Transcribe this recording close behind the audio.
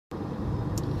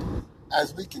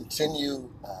As we continue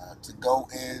to go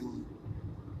in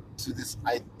to this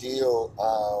ideal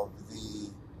of the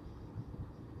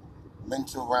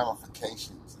mental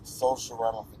ramifications and social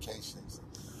ramifications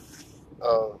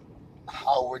of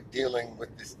how we're dealing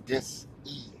with this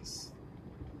dis-ease,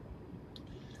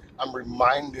 I'm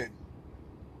reminded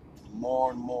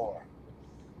more and more,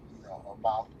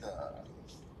 about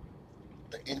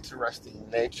the interesting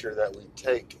nature that we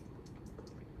take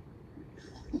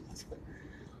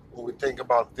when we think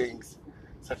about things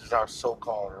such as our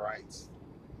so-called rights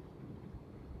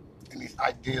and these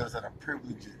ideas that are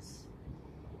privileges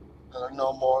that are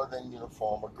no more than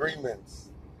uniform agreements.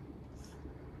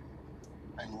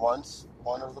 And once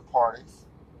one of the parties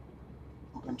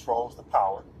who controls the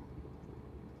power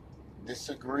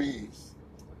disagrees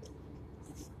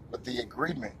with the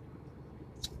agreement,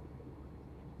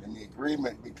 then the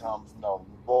agreement becomes null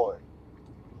and void.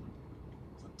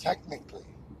 So technically,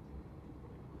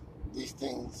 these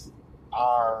things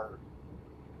are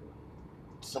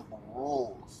simple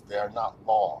rules. They are not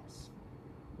laws.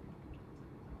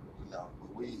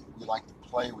 We like to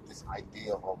play with this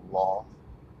idea of law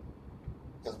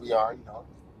because we are,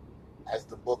 as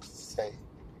the books say,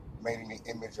 made in the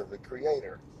image of the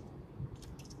Creator,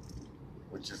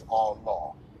 which is all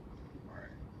law. Right?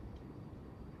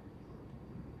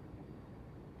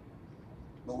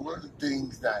 But one of the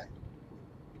things that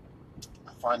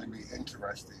I find to be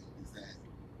interesting is that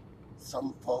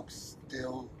some folks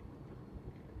still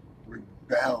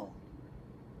rebel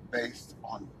based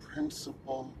on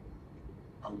principle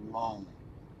alone.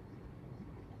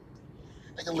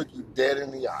 They can look you dead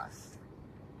in the eye,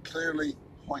 clearly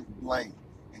point blank,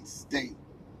 and state,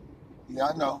 yeah,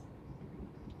 I know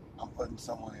I'm putting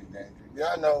someone in danger.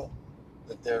 Yeah, I know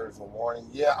that there is a warning.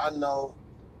 Yeah, I know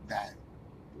that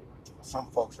some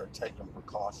folks are taking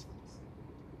precautions.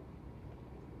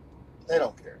 They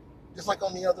don't care. Just like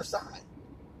on the other side.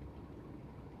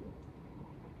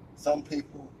 Some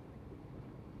people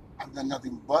have done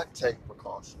nothing but take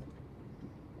precaution.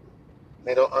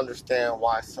 They don't understand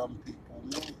why some people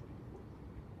move.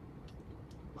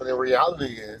 But the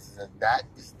reality is that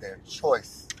is their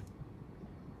choice.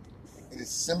 It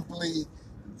is simply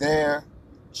their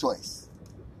choice.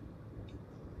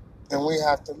 And we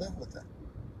have to live with it.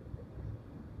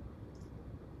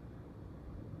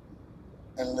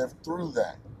 And live through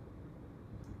that.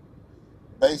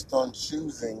 Based on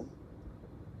choosing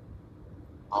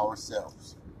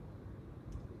ourselves.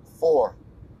 For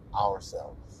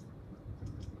ourselves.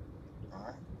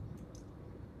 Alright?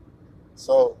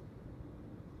 So,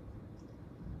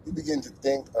 you begin to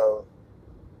think of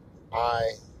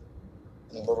I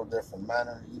in a little different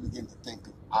manner. You begin to think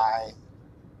of I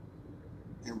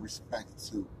in respect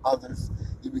to others.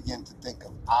 You begin to think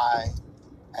of I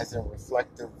as a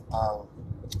reflective of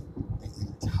the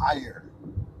entire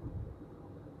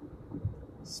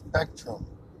spectrum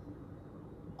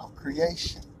of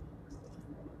creation.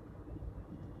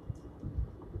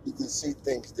 You can see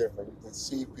things different. You can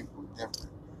see people different.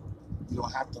 You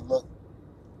don't have to look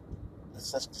with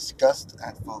such disgust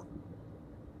at folk.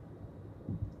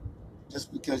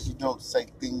 Just because you don't say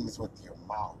things with your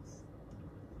mouth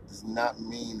does not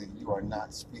mean that you are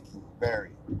not speaking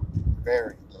very,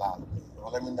 very loudly.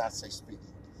 Well, let me not say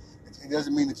speaking. It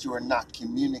doesn't mean that you are not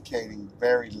communicating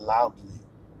very loudly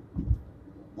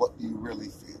what you really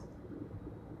feel.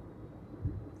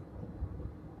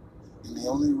 And the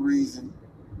only reason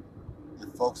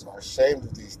that folks are ashamed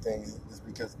of these things is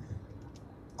because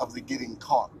of the getting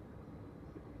caught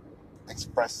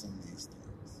expressing these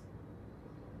things.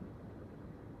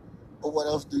 But what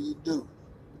else do you do?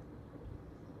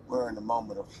 We're in a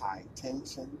moment of high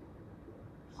tension,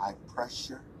 high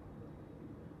pressure.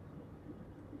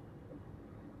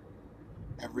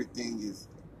 Everything is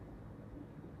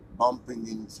bumping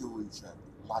into each other.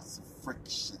 Lots of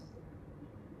friction.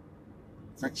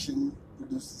 Friction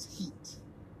produces heat.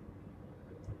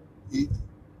 Heat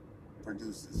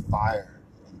produces fire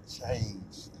and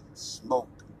change and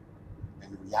smoke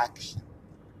and reaction.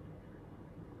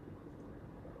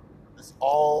 That's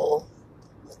all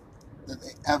that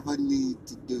they ever need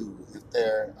to do if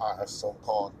there are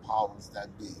so-called powers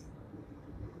that be.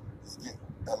 Is get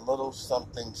a little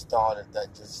something started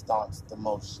that just starts the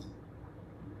motion.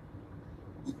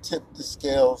 You tip the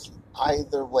scales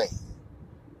either way,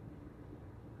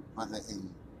 whether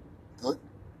in good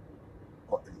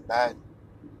or in bad.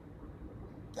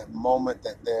 That moment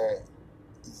that there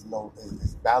is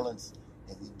balance,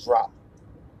 and you drop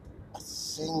a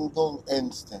single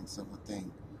instance of a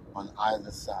thing on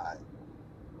either side,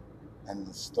 and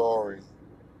the story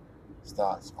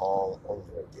starts all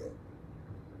over again.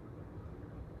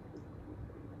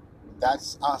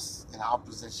 That's us in our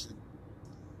position,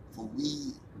 for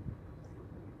we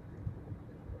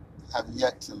have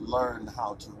yet to learn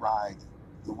how to ride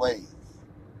the wave,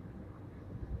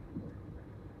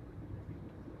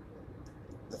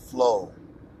 the flow,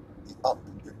 the up,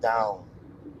 the down,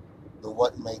 the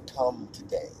what may come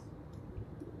today.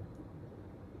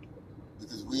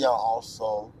 Because we are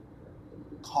also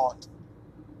caught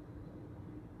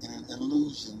in an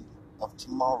illusion of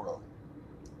tomorrow,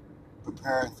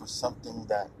 preparing for something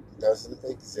that doesn't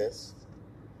exist.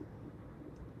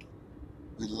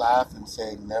 We laugh and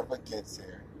say it never gets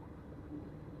here.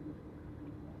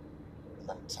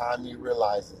 By the time you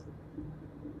realize it,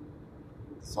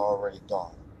 it's already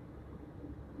gone.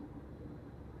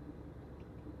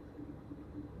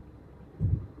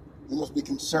 We must be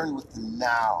concerned with the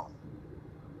now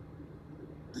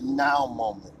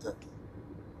moment,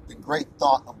 the great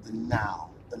thought of the now,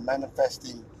 the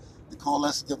manifesting, the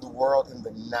coalescing of the world in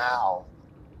the now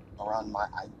around my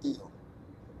ideal.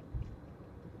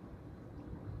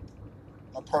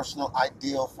 My personal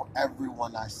ideal for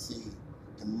everyone I see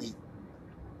to meet,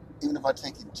 even if I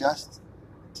take it just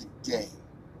today.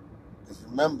 Because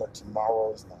remember,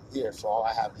 tomorrow is not here, so all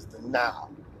I have is the now.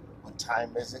 What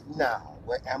time is it now?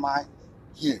 Where am I?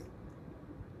 Here.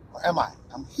 Where am I?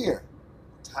 I'm here.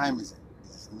 What time is it?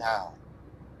 It's now.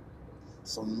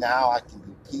 So now I can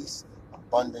be peace,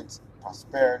 abundance,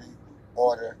 prosperity,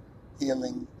 order,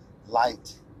 healing,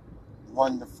 light,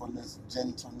 wonderfulness,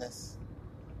 gentleness,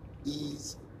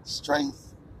 ease,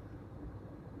 strength,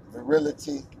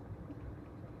 virility,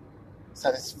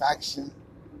 satisfaction.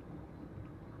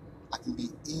 I can be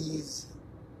ease,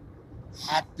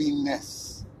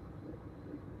 happiness.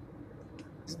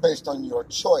 It's based on your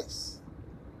choice.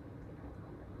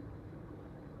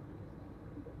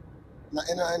 Now,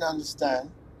 and I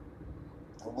understand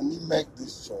that when you make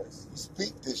this choice, you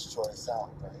speak this choice out,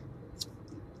 right?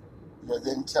 You're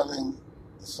then telling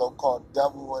the so-called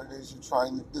devil what it is you're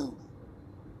trying to do,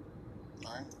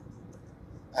 right?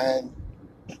 And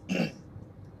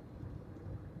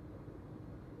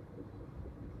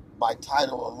by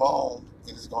title alone,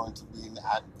 it is going to be an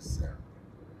adversary.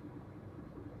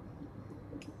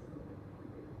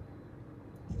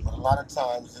 But a lot of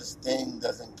times, this thing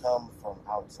doesn't come from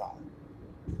outside.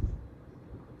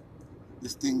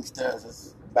 This thing stares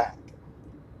us back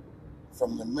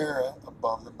from the mirror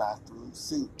above the bathroom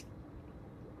sink.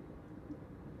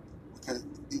 Because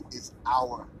it is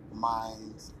our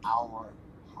minds, our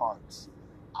hearts,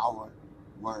 our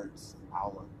words,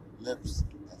 our lips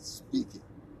that speak it,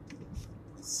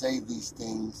 that say these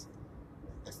things,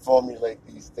 that formulate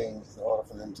these things in order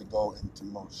for them to go into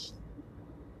motion.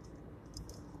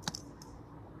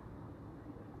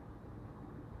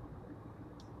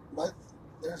 But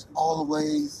there's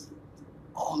always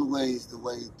the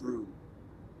way through.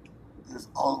 There's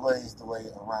always the way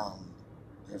around.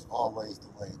 There's always the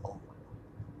way over.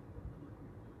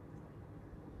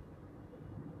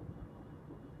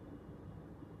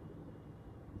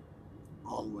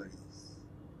 Always.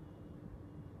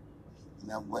 And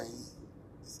that way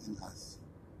is in us.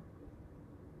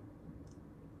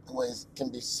 The way can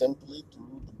be simply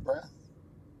through the breath.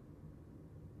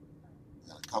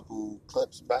 Got a couple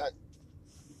clips back.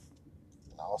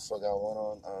 I also got one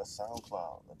on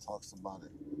SoundCloud that talks about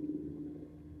it.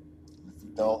 And if you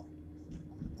don't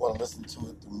want to listen to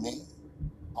it through me,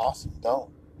 awesome,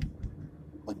 don't.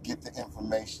 But get the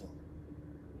information.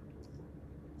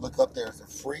 Look up, there's a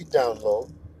free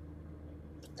download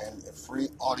and a free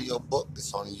audio book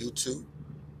that's on YouTube.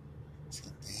 It's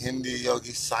the Hindi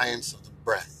Yogi Science of the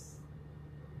Breath.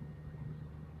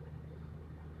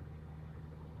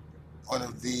 One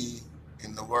of the,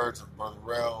 in the words of Brother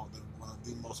Rel, one of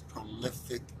the most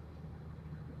prolific,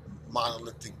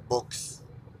 monolithic books,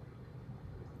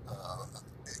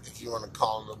 if you want to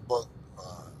call it a book,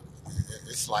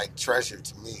 it's like treasure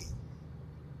to me.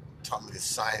 It taught me the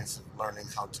science of learning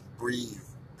how to breathe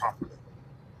properly.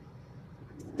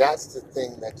 That's the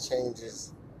thing that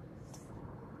changes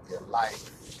your life.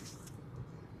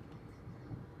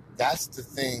 That's the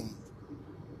thing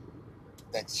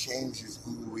that changes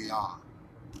who we are.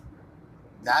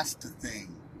 That's the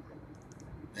thing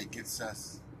that gets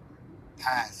us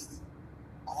past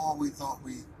all we thought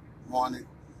we wanted,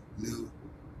 knew,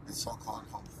 and so-called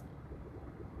hopeful.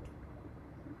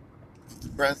 The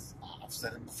breath, I've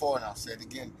said it before and I'll say it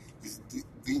again, is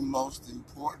the most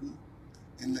important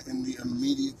in the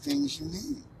immediate things you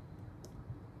need.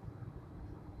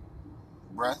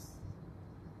 Breath,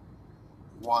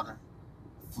 water,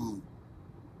 food.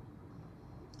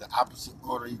 The opposite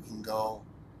order you can go,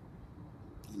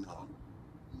 you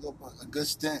go a good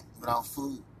stint without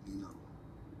food,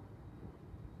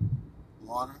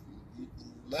 water,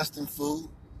 less than food.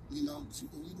 You know, you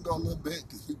can go a little bit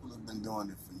because people have been doing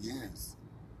it for years,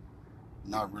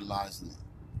 not realizing it.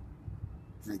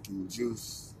 Drinking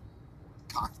juice,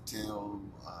 cocktail,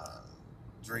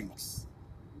 drinks,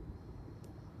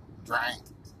 drank,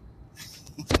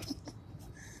 you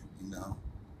know.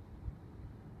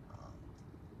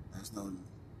 There's no,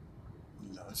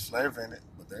 there's flavor in it,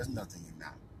 but there's nothing in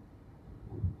that.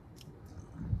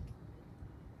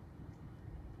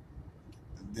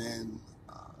 And then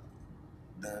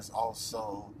there's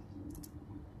also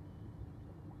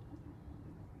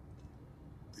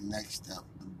the next step,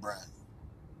 the breath.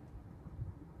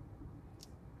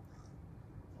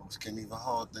 Folks can't even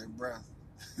hold their breath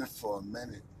for a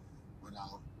minute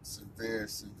without severe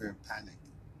panic,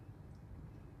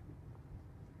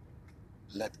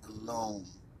 let alone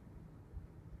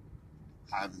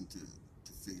having to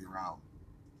figure out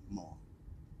more.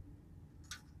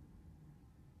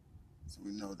 So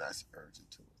we know that's urgent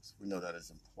to us. We know that is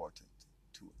important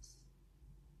to us.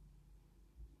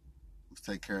 Let's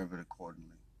take care of it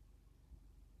accordingly.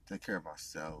 Take care of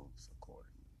ourselves accordingly.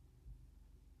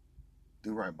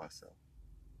 Do right by self.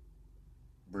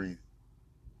 Breathe.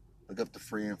 Look up the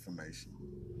free information.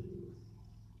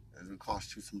 It will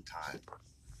cost you some time,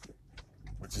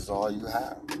 which is all you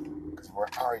have. Because where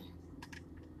are you?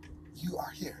 You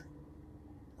are here.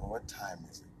 And what time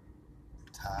is it?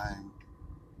 The time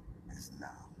is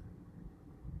now.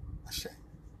 Ashe.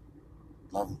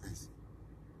 Love and peace.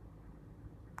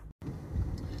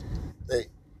 They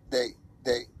they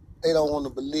they they don't want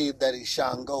to believe that he's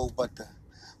Shango, but the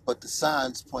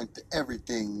signs point to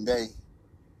everything. They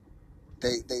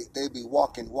be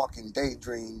walking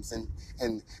daydreams and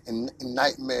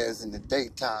nightmares in the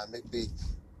daytime. They be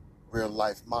real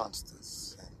life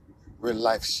monsters, and real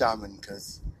life shaman,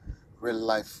 cause real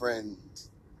life friends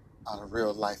out of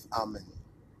real life amen.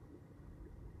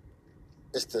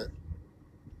 It's the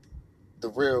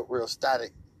real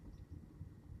static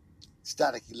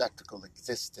electrical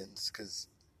existence, cause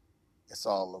it's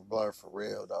all a blur for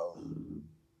real though.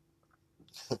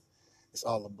 It's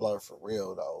all a blur for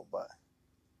real though, but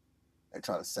they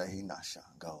try to say he not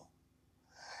Shango.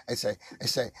 They say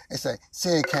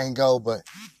Sin can't go, but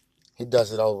he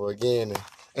does it over again. And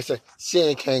they say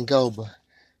Sin can't go, but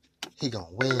he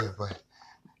gonna win, but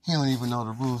he don't even know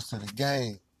the rules to the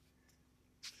game.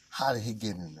 How did he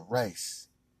get in the race?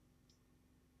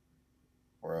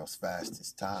 World's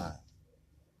fastest time.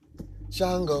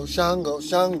 Shango, Shango,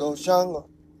 Shango, Shango.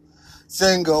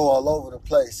 Sin go all over the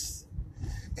place.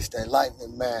 It's that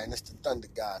lightning man. It's the thunder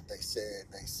god. They said.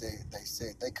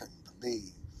 They couldn't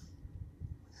believe.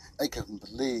 They couldn't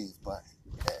believe, but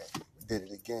yeah, we did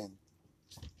it again.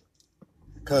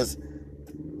 Cause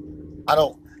I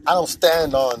don't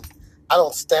stand on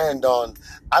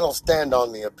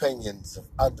the opinions of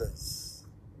others.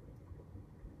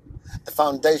 The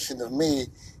foundation of me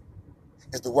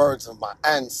is the words of my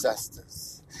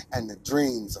ancestors and the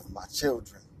dreams of my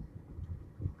children.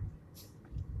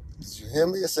 Did you hear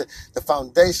me? I said the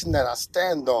foundation that I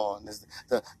stand on is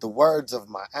the words of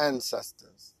my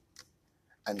ancestors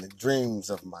and the dreams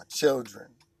of my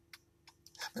children.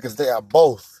 Because they are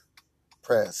both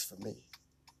prayers for me.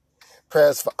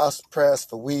 Prayers for us, prayers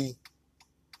for we,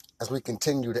 as we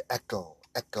continue to echo,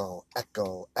 echo,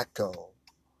 echo, echo.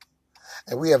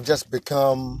 And we have just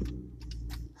become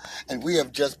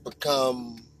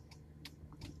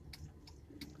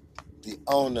the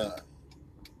owner,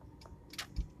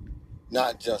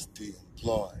 not just the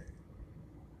employee.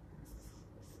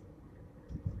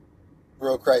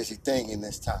 Real crazy thing in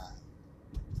this time.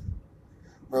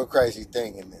 Real crazy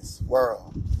thing in this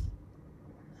world.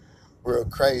 Real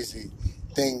crazy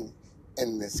thing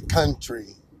in this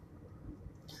country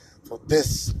for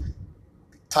this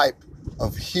type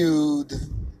of hued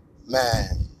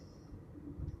man.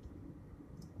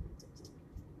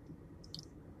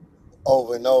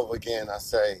 Over and over again, I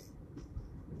say,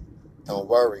 don't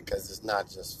worry, because it's not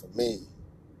just for me.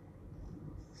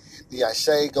 The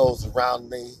Ashe goes around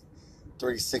me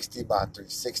 360 by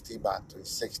 360 by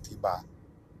 360 by.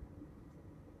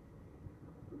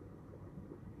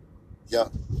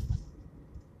 Yup.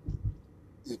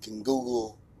 You can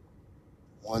Google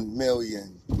 1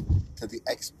 million to the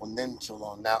exponential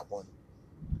on that one.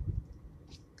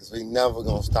 Because we never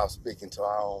going to stop speaking to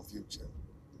our own future.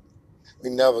 We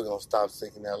never going to stop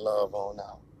seeking that love on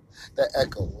out. That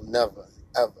echo will never,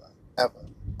 ever, ever,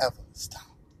 ever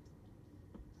stop.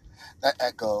 That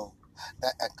echo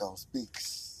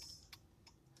speaks.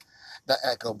 That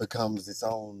echo becomes its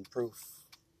own proof.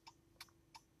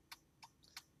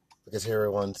 Because here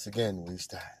once again we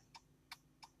stand.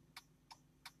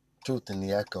 Truth in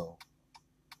the echo.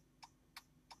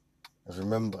 Because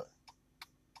remember,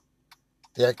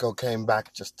 the echo came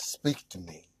back just to speak to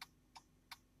me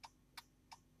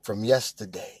from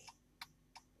yesterday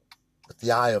with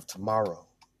the eye of tomorrow.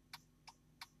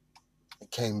 It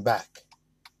came back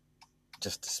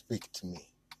just to speak to me.